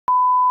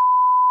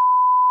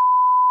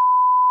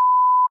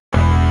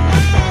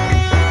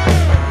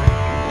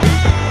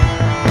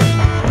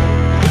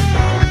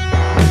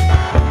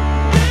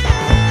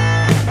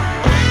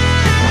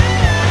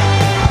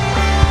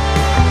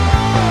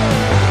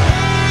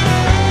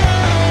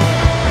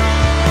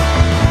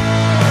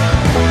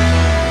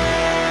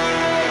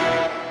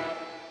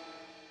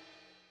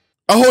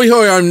Ahoy,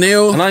 hoy, I'm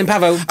Neil. And I'm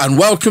Pavo. And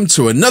welcome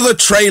to another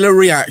trailer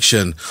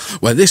reaction,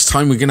 where this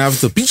time we're going to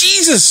have the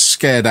bejesus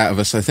scared out of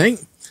us, I think.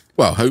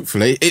 Well,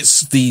 hopefully.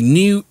 It's the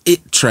new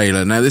It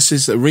trailer. Now, this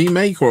is a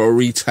remake or a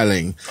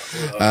retelling,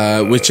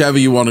 whichever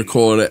you want to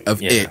call it,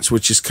 of It,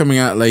 which is coming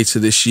out later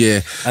this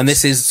year. And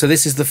this is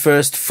the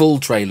first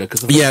full trailer,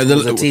 because it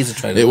was a teaser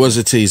trailer. It was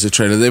a teaser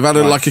trailer. They've had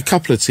like a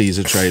couple of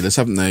teaser trailers,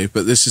 haven't they?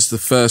 But this is the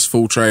first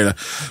full trailer.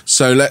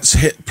 So let's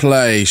hit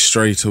play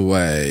straight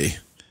away.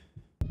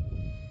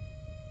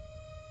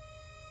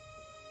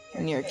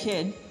 When you're a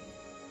kid, you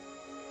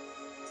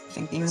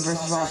think the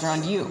universe revolves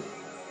around you.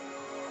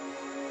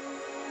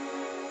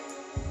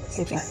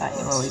 You think that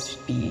you'll always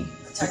be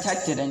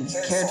protected and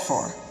cared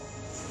for.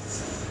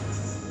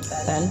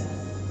 Then,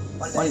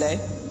 one day,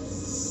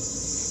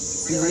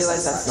 you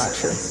realize that's not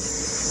true.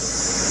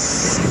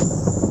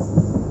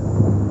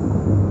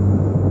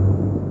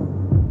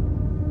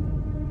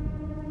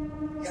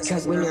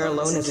 Because when you're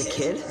alone as a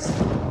kid,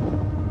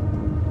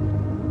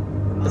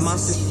 the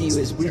monsters see you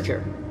as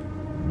weaker.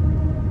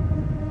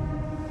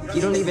 You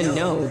don't even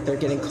know they're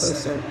getting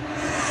closer.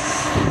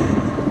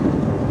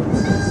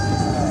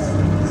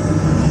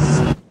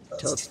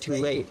 Until it's too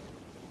late.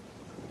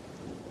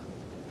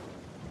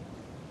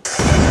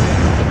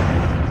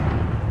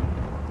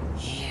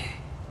 Here.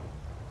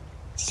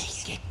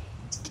 Take it.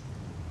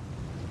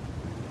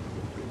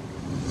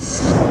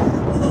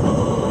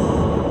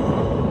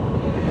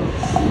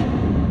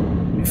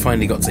 We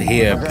finally got to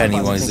hear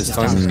Pennywise this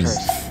time.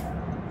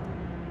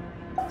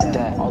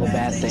 That all the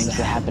bad things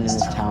that happen in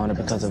this town are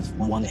because of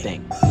one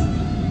thing.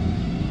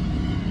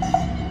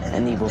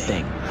 An evil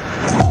thing.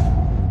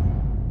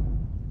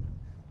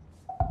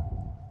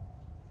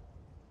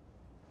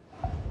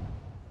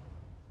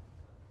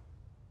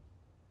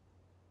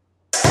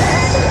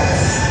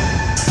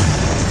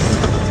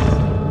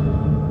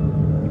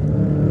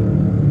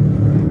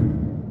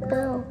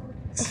 Bill,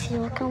 if you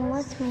will come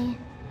with me,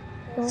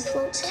 you'll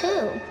float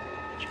too.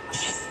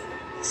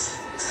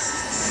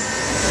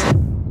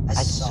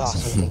 I saw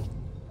something.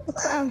 The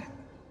clown.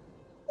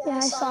 Yeah, I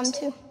saw him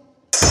too.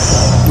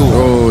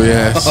 Oh,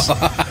 yes.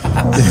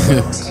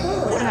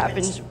 What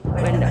happens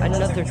when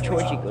another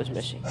Georgie goes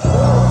missing?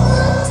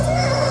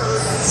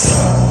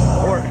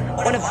 Or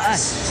one of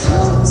us?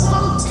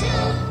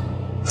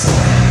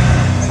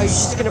 Are you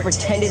just gonna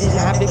pretend it isn't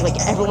happening like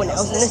everyone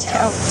else in this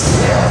town?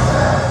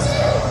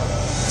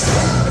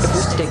 If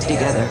we stick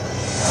together,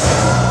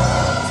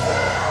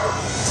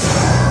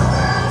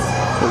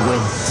 we'll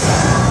win.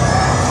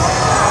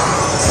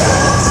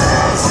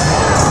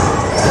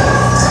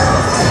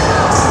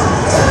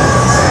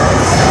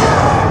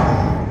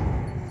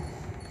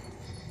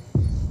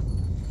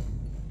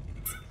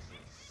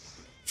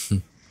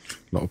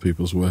 A lot of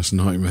people's worst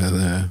nightmare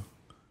there.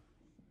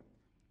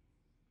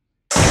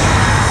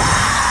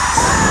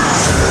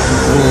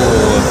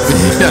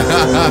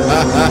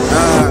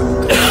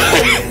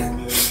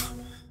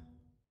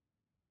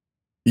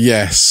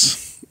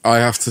 Yes, I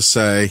have to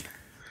say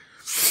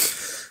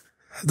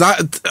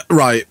that.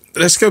 Right,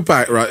 let's go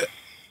back. Right,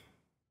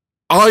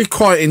 I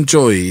quite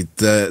enjoyed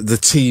the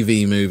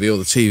TV movie or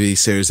the TV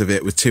series of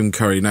It with Tim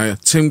Curry. Now,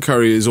 Tim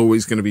Curry is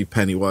always going to be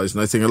Pennywise,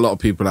 and I think a lot of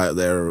people out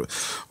there are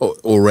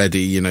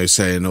already, you know,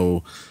 saying,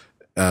 "Oh,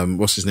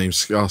 what's his name,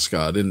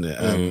 Skarsgård, isn't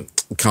it?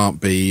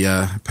 Can't be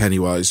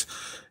Pennywise."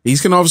 He's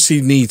going to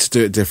obviously need to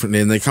do it differently,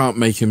 and they can't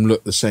make him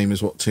look the same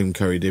as what Tim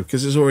Curry did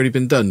because it's already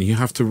been done. You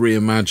have to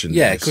reimagine.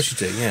 Yeah, this. of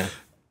course you do. Yeah,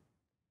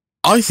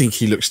 I think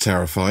he looks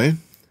terrifying.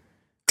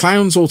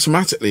 Clowns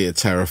automatically are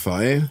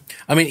terrifying.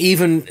 I mean,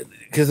 even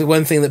because the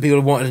one thing that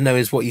people wanted to know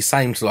is what he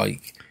sounds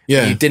like.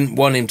 Yeah, you didn't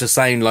want him to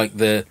sound like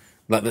it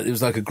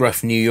was like a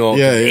gruff New York.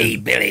 Yeah, hey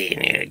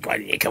Billy,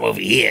 come over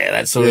here.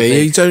 That sort of thing. Yeah,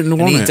 you don't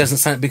want it. He doesn't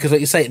sound, because,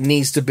 like you say, it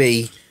needs to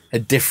be a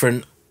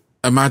different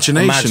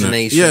imagination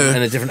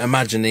and a different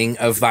imagining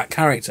of that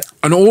character.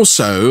 And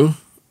also,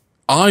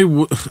 I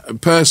would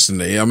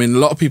personally, I mean, a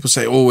lot of people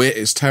say, "Oh, it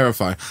is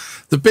terrifying."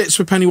 The bits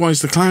with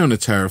Pennywise the Clown are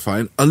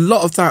terrifying. A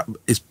lot of that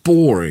is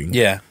boring.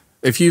 Yeah.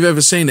 If you've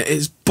ever seen it,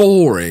 it's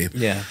boring.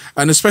 Yeah.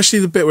 And especially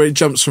the bit where it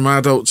jumps from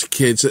adult to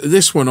kids.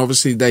 This one,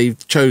 obviously,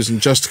 they've chosen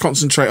just to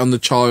concentrate on the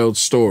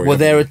child's story. Well,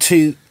 there are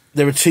two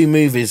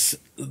movies.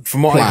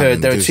 From what I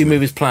heard, there are two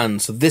movies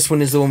planned. So this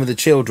one is the one with the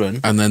children,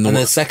 and then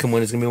the second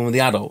one is going to be the one with the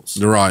adults.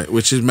 Right,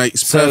 which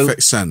makes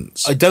perfect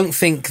sense. I don't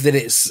think that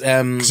it's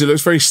because it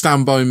looks very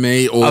Stand By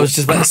Me, or I was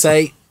just about to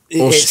say,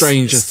 or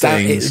Stranger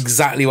Things. It's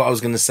exactly what I was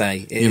going to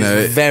say. It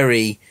is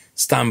very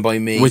Stand By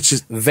Me, which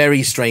is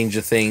very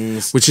Stranger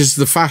Things, which is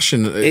the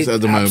fashion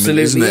at the moment,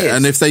 isn't it?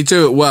 And if they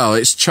do it well,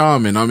 it's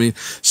charming. I mean,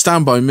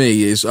 Stand By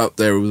Me is up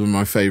there with one of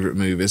my favourite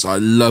movies. I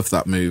love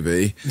that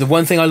movie. The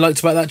one thing I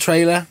liked about that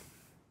trailer.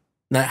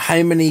 Now,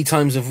 how many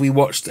times have we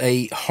watched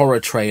a horror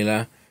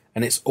trailer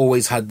and it's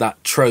always had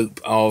that trope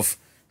of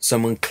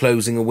someone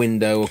closing a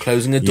window or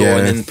closing a door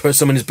and then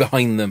someone is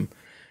behind them?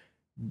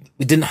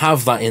 We didn't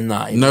have that in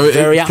that. It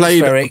very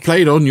atmospheric.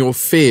 Played on your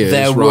fears.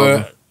 There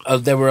were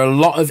there were a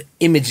lot of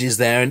images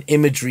there and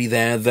imagery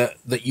there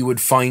that you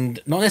would find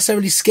not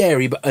necessarily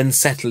scary but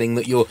unsettling,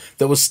 that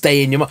will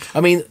stay in your mind.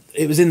 I mean,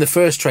 it was in the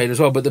first trailer as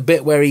well, but the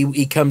bit where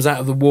he comes out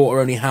of the water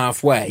only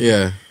halfway.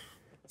 Yeah.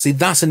 See,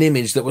 that's an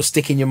image that will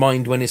stick in your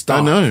mind when it's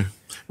dark. I know.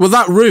 Well,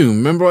 that room,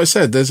 remember what I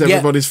said? There's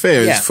everybody's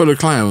fear. Yeah. It's full of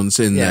clowns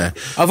in there.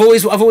 I've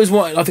always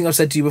wanted, I think I've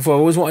said to you before, I've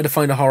always wanted to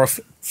find a horror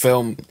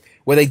film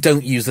where they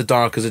don't use the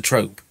dark as a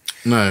trope.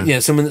 No. You know,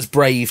 someone that's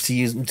brave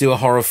to do a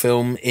horror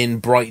film in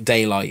bright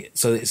daylight,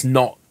 so it's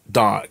not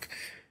dark.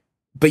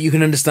 But you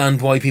can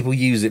understand why people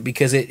use it,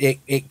 because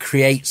it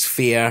creates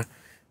fear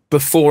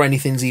before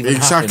anything's even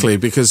exactly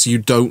happened. Because you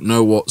don't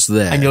know what's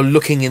there, and you're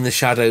looking in the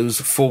shadows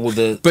for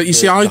the. But you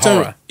see, I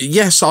don't. Horror.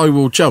 Yes, I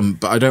will jump,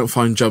 but I don't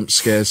find jump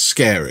scares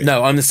scary.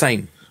 No, I'm the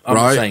same. I'm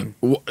the same.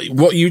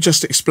 What you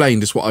just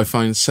explained is what I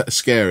find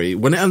scary.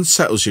 When it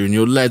unsettles you and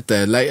you're led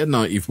there late at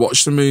night, you've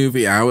watched the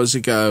movie hours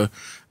ago,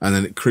 and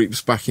then it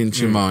creeps back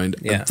into your mind.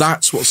 Yeah.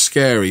 That's what's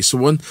scary.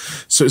 So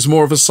it's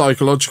more of a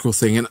psychological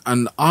thing,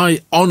 and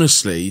I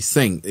honestly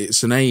think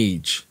it's an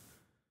age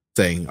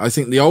thing. I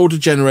think the older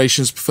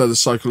generations prefer the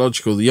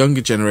psychological. The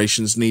younger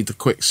generations need the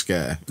quick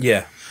scare.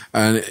 Yeah.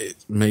 And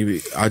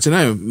maybe, I don't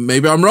know,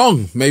 maybe I'm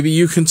wrong. Maybe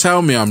you can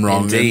tell me I'm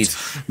wrong. Indeed.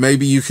 And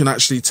maybe you can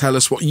actually tell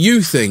us what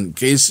you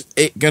think. Is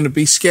it going to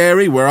be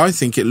scary? Where I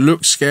think it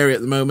looks scary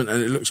at the moment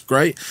and it looks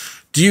great.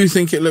 Do you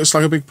think it looks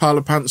like a big pile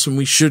of pants and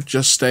we should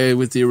just stay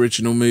with the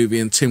original movie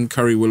and Tim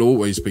Curry will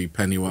always be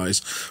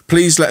Pennywise?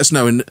 Please let us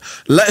know, and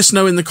let us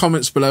know in the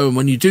comments below. And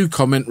when you do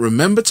comment,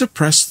 remember to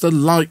press the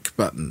like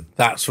button.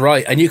 That's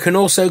right. And you can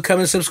also come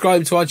and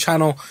subscribe to our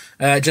channel.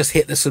 Just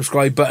hit the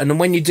subscribe button. And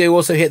when you do,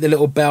 also hit the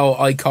little bell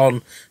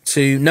icon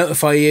to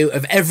notify you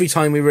of every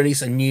time we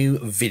release a new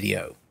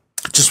video.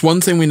 Just one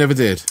thing we never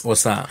did.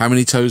 What's that? How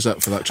many toes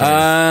up for that trailer?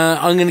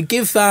 I'm going to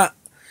give that...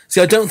 See,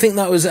 I don't think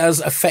that was as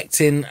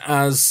affecting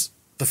as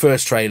the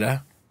first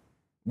trailer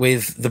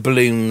with the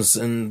balloons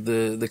and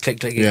the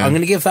click. Yeah. I'm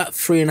going to give that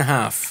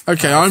 3.5.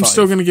 Okay, I'm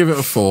still going to give it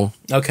a 4.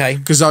 Okay.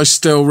 Because I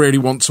still really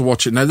want to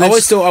watch it. Now,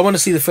 I want to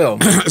see the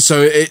film.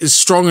 So it is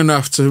strong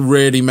enough to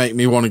really make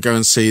me want to go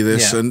and see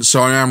this. Yeah. And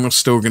so I am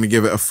still going to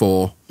give it a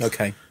 4.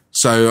 Okay.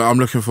 So I'm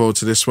looking forward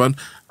to this one.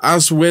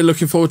 As we're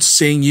looking forward to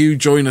seeing you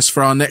join us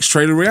for our next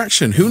trailer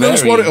reaction. Who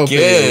knows what it'll be?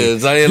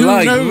 I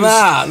like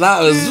that.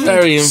 That was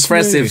very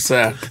impressive,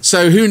 sir.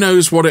 So who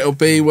knows what it'll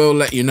be? We'll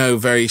let you know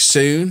very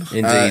soon.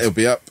 Indeed. It'll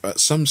be up at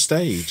some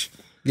stage.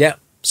 Yep.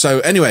 So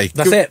anyway.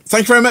 That's it.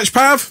 Thank you very much,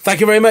 Pav. Thank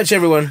you very much,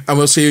 everyone. And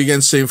we'll see you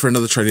again soon for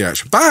another trailer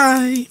reaction.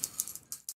 Bye.